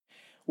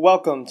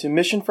Welcome to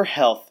Mission for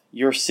Health,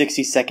 your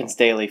 60 seconds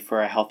daily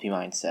for a healthy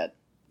mindset.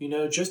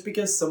 Just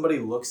because somebody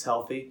looks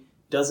healthy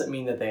doesn't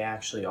mean that they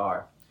actually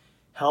are.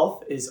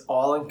 Health is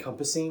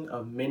all-encompassing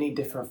of many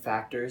different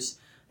factors,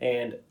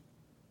 and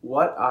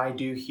what I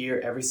do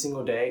here every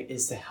single day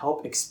is to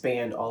help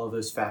expand all of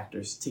those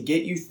factors, to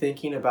get you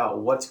thinking about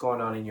what's going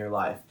on in your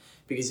life.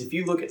 Because if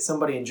you look at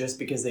somebody and just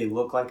because they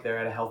look like they're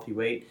at a healthy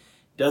weight,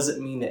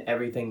 doesn't mean that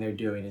everything they're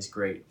doing is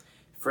great.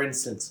 For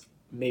instance,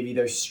 maybe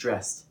they're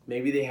stressed.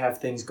 Maybe they have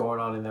things going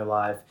on in their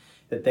life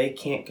that they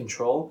can't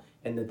control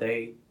and that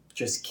they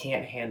just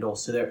can't handle.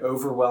 So they're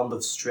overwhelmed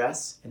with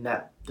stress, and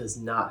that does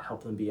not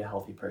help them be a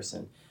healthy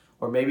person.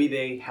 Or maybe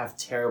they have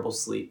terrible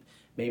sleep.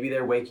 Maybe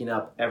they're waking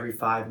up every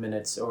 5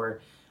 minutes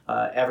or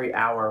every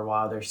hour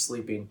while they're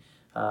sleeping.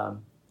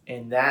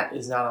 And that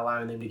is not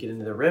allowing them to get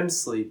into the REM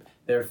sleep.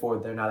 Therefore,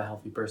 they're not a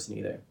healthy person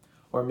either.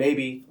 Or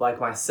maybe, like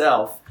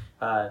myself,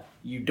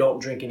 you don't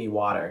drink any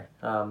water,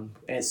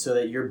 and so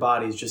that your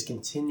body is just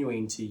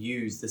continuing to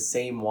use the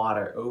same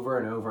water over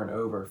and over and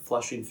over,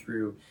 flushing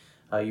through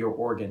your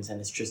organs, and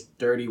it's just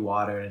dirty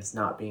water and it's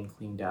not being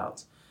cleaned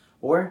out.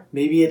 Or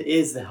maybe it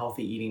is the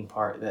healthy eating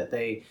part that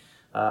they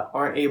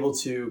aren't able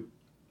to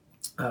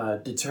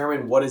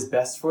determine what is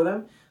best for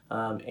them,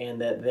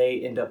 and that they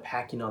end up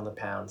packing on the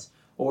pounds.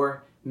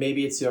 Or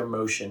maybe it's their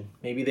motion.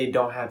 Maybe they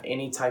don't have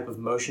any type of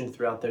motion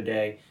throughout their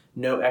day,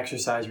 no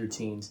exercise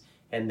routines,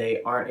 and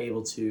they aren't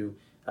able to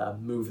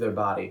move their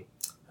body.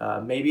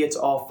 Maybe it's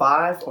all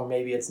five, or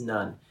maybe it's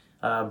none.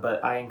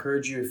 But I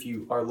encourage you, if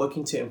you are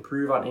looking to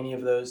improve on any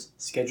of those,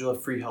 schedule a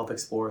free Health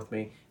Explore with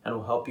me, and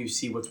we'll help you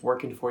see what's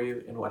working for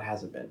you and what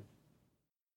hasn't been.